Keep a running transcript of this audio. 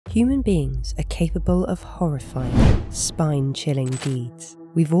Human beings are capable of horrifying, spine-chilling deeds.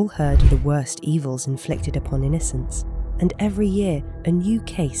 We've all heard of the worst evils inflicted upon innocents, and every year a new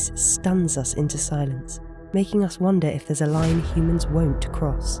case stuns us into silence, making us wonder if there's a line humans won't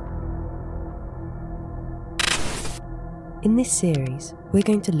cross. In this series, we're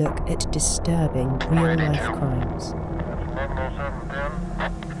going to look at disturbing real-life crimes.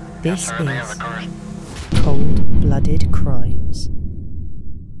 This is cold-blooded crimes.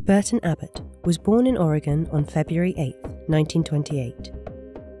 Burton Abbott was born in Oregon on February 8, 1928.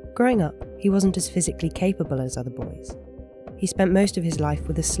 Growing up, he wasn't as physically capable as other boys. He spent most of his life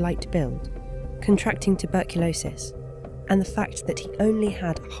with a slight build, contracting tuberculosis, and the fact that he only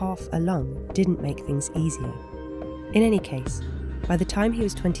had half a lung didn't make things easier. In any case, by the time he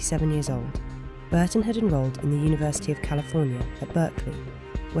was 27 years old, Burton had enrolled in the University of California at Berkeley,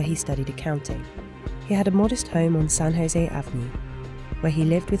 where he studied accounting. He had a modest home on San Jose Avenue, where he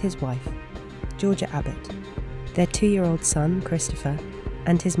lived with his wife, Georgia Abbott, their 2-year-old son, Christopher,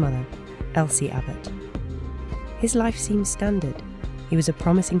 and his mother, Elsie Abbott. His life seemed standard. He was a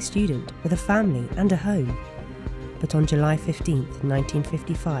promising student with a family and a home. But on July 15,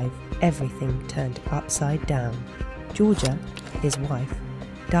 1955, everything turned upside down. Georgia, his wife,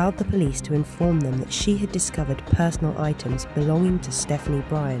 dialed the police to inform them that she had discovered personal items belonging to Stephanie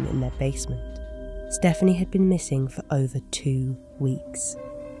Bryan in their basement. Stephanie had been missing for over 2 weeks.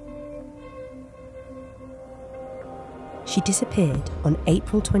 She disappeared on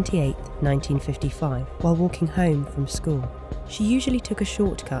April 28, 1955, while walking home from school. She usually took a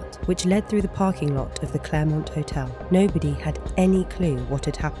shortcut which led through the parking lot of the Claremont Hotel. Nobody had any clue what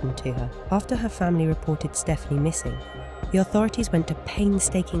had happened to her. After her family reported Stephanie missing, the authorities went to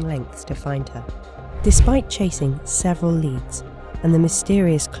painstaking lengths to find her. Despite chasing several leads and the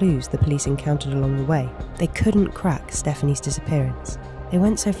mysterious clues the police encountered along the way, they couldn't crack Stephanie's disappearance. They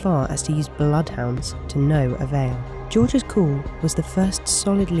went so far as to use bloodhounds to no avail. Georgia's call was the first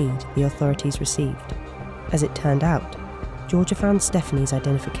solid lead the authorities received. As it turned out, Georgia found Stephanie's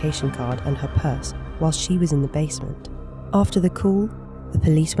identification card and her purse while she was in the basement. After the call, the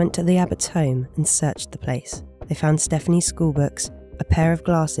police went to the Abbott's home and searched the place. They found Stephanie's schoolbooks, a pair of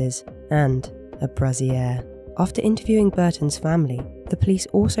glasses, and a brassiere. After interviewing Burton's family, the police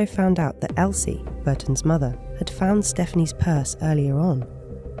also found out that Elsie, Burton's mother, had found Stephanie's purse earlier on.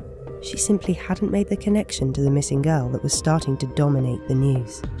 She simply hadn't made the connection to the missing girl that was starting to dominate the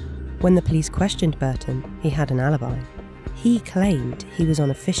news. When the police questioned Burton, he had an alibi. He claimed he was on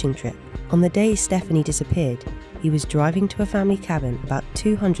a fishing trip. On the day Stephanie disappeared, he was driving to a family cabin about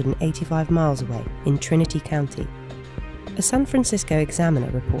 285 miles away in Trinity County. A San Francisco Examiner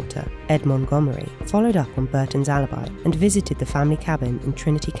reporter, Ed Montgomery, followed up on Burton's alibi and visited the family cabin in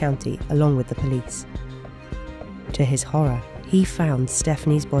Trinity County along with the police. To his horror, he found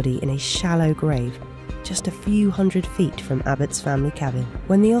Stephanie's body in a shallow grave just a few hundred feet from Abbott's family cabin.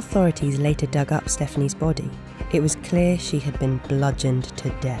 When the authorities later dug up Stephanie's body, it was clear she had been bludgeoned to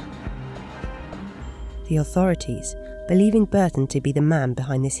death. The authorities, believing Burton to be the man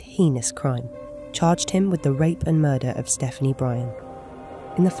behind this heinous crime, charged him with the rape and murder of Stephanie Bryan.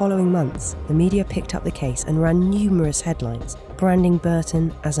 In the following months, the media picked up the case and ran numerous headlines, branding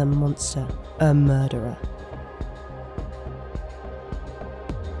Burton as a monster, a murderer.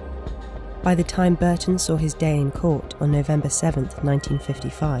 By the time Burton saw his day in court on November 7,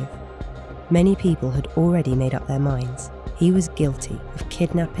 1955, many people had already made up their minds. He was guilty of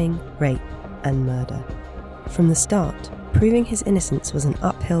kidnapping, rape, and murder. From the start, proving his innocence was an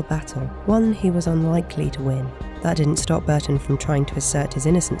uphill battle, one he was unlikely to win. That didn't stop Burton from trying to assert his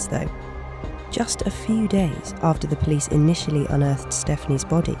innocence, though. Just a few days after the police initially unearthed Stephanie's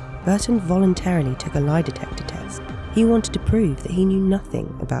body, Burton voluntarily took a lie detector test. He wanted to prove that he knew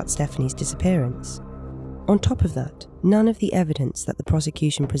nothing about Stephanie's disappearance. On top of that, none of the evidence that the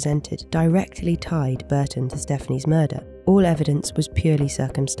prosecution presented directly tied Burton to Stephanie's murder. All evidence was purely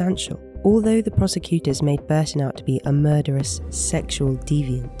circumstantial. Although the prosecutors made Burton out to be a murderous sexual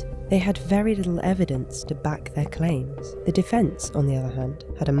deviant, they had very little evidence to back their claims. The defense, on the other hand,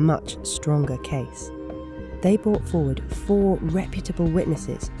 had a much stronger case. They brought forward 4 reputable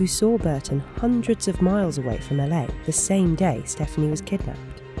witnesses who saw Burton hundreds of miles away from LA the same day Stephanie was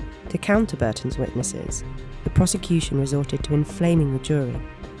kidnapped. To counter Burton's witnesses, the prosecution resorted to inflaming the jury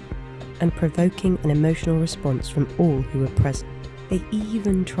and provoking an emotional response from all who were present. They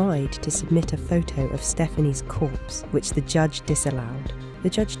even tried to submit a photo of Stephanie's corpse, which the judge disallowed. The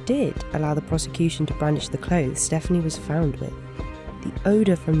judge did allow the prosecution to brandish the clothes Stephanie was found with. The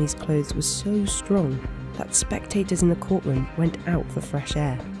odour from these clothes was so strong that spectators in the courtroom went out for fresh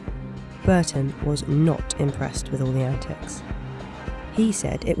air. Burton was not impressed with all the antics. He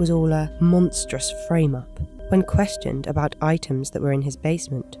said it was all a monstrous frame-up. When questioned about items that were in his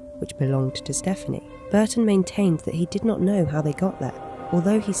basement, which belonged to Stephanie, Burton maintained that he did not know how they got there,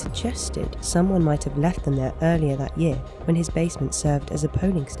 although he suggested someone might have left them there earlier that year when his basement served as a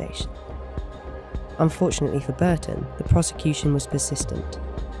polling station. Unfortunately for Burton, the prosecution was persistent.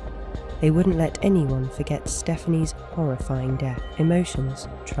 They wouldn't let anyone forget Stephanie's horrifying death. Emotions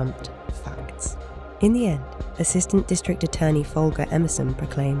trumped facts. In the end, Assistant District Attorney Folger Emerson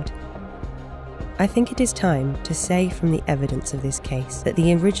proclaimed, "I think it is time to say from the evidence of this case that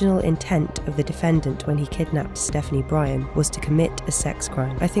the original intent of the defendant when he kidnapped Stephanie Bryan was to commit a sex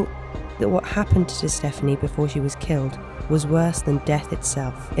crime. I think that what happened to Stephanie before she was killed was worse than death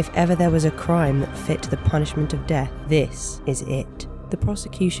itself. If ever there was a crime that fit the punishment of death, this is it." The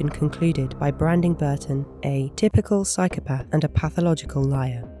prosecution concluded by branding Burton a typical psychopath and a pathological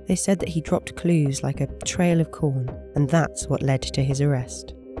liar. They said that he dropped clues like a trail of corn, and that's what led to his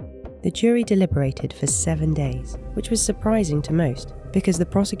arrest. The jury deliberated for 7 days, which was surprising to most, because the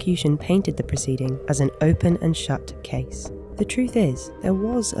prosecution painted the proceeding as an open and shut case. The truth is, there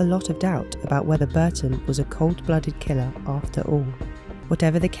was a lot of doubt about whether Burton was a cold-blooded killer after all.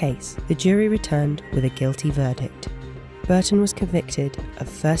 Whatever the case, the jury returned with a guilty verdict. Burton was convicted of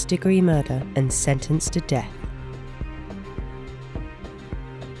first-degree murder and sentenced to death.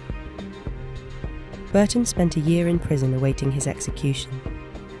 Burton spent a year in prison awaiting his execution,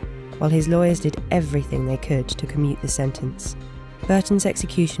 while his lawyers did everything they could to commute the sentence. Burton's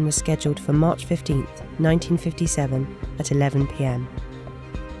execution was scheduled for March 15, 1957 at 11 p.m.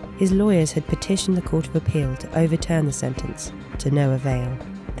 His lawyers had petitioned the Court of Appeal to overturn the sentence, to no avail.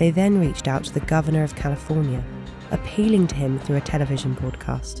 They then reached out to the Governor of California, appealing to him through a television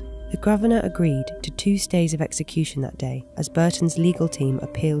broadcast. The governor agreed to 2 stays of execution that day, as Burton's legal team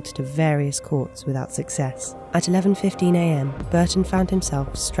appealed to various courts without success. At 11:15 a.m, Burton found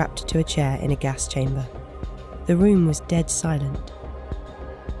himself strapped to a chair in a gas chamber. The room was dead silent.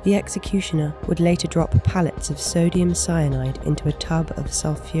 The executioner would later drop pallets of sodium cyanide into a tub of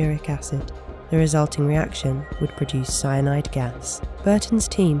sulfuric acid. The resulting reaction would produce cyanide gas. Burton's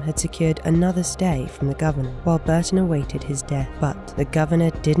team had secured another stay from the governor while Burton awaited his death, but the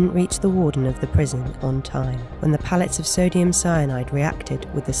governor didn't reach the warden of the prison on time. When the pallets of sodium cyanide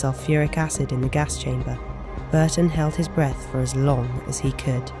reacted with the sulfuric acid in the gas chamber, Burton held his breath for as long as he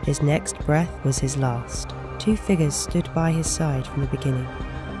could. His next breath was his last. 2 figures stood by his side from the beginning,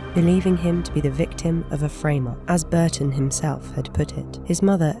 believing him to be the victim of a frame-up, as Burton himself had put it. His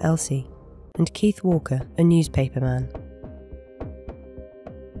mother, Elsie, and Keith Walker, a newspaperman.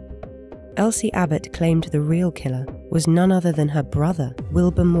 Elsie Abbott claimed the real killer was none other than her brother,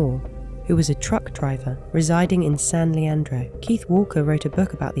 Wilbur Moore, who was a truck driver residing in San Leandro. Keith Walker wrote a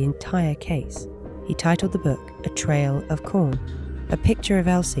book about the entire case. He titled the book A Trail of Corn. A picture of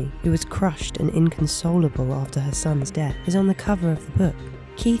Elsie, who was crushed and inconsolable after her son's death, is on the cover of the book.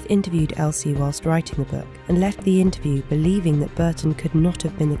 Keith interviewed Elsie whilst writing the book and left the interview believing that Burton could not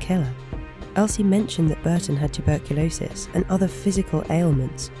have been the killer. Elsie mentioned that Burton had tuberculosis and other physical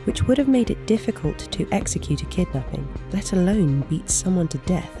ailments, which would have made it difficult to execute a kidnapping, let alone beat someone to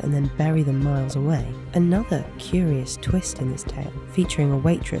death and then bury them miles away. Another curious twist in this tale, featuring a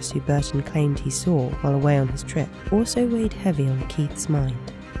waitress who Burton claimed he saw while away on his trip, also weighed heavy on Keith's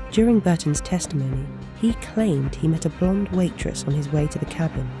mind. During Burton's testimony, he claimed he met a blonde waitress on his way to the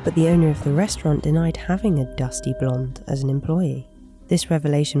cabin, but the owner of the restaurant denied having a dusty blonde as an employee. This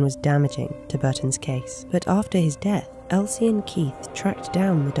revelation was damaging to Burton's case, but after his death, Elsie and Keith tracked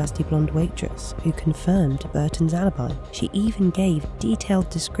down the dusty blonde waitress, who confirmed Burton's alibi. She even gave detailed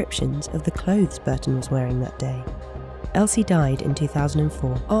descriptions of the clothes Burton was wearing that day. Elsie died in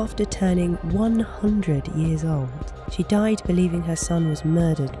 2004 after turning 100 years old. She died believing her son was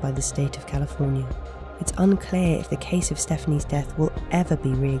murdered by the state of California. It's unclear if the case of Stephanie's death will ever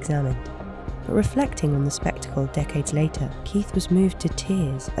be re-examined. But reflecting on the spectacle decades later, Keith was moved to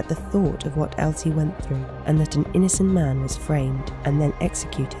tears at the thought of what Elsie went through, and that an innocent man was framed and then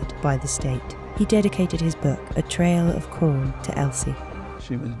executed by the state. He dedicated his book, A Trail of Corn, to Elsie.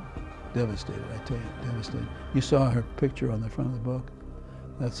 She was devastated, I tell you, devastated. You saw her picture on the front of the book.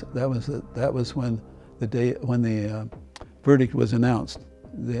 That was when the day when the verdict was announced.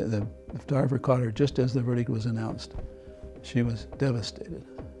 The photographer caught her just as the verdict was announced. She was devastated.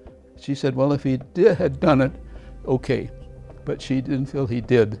 She said, well, if he had done it, okay. But she didn't feel he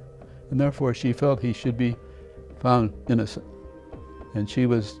did. And therefore she felt he should be found innocent. And she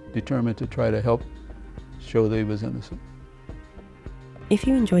was determined to try to help show that he was innocent. If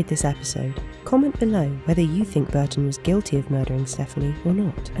you enjoyed this episode, comment below whether you think Burton was guilty of murdering Stephanie or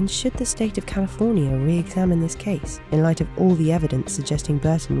not, and should the state of California re-examine this case in light of all the evidence suggesting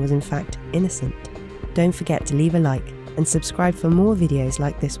Burton was in fact innocent. Don't forget to leave a like and subscribe for more videos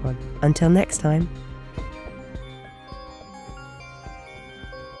like this one. Until next time,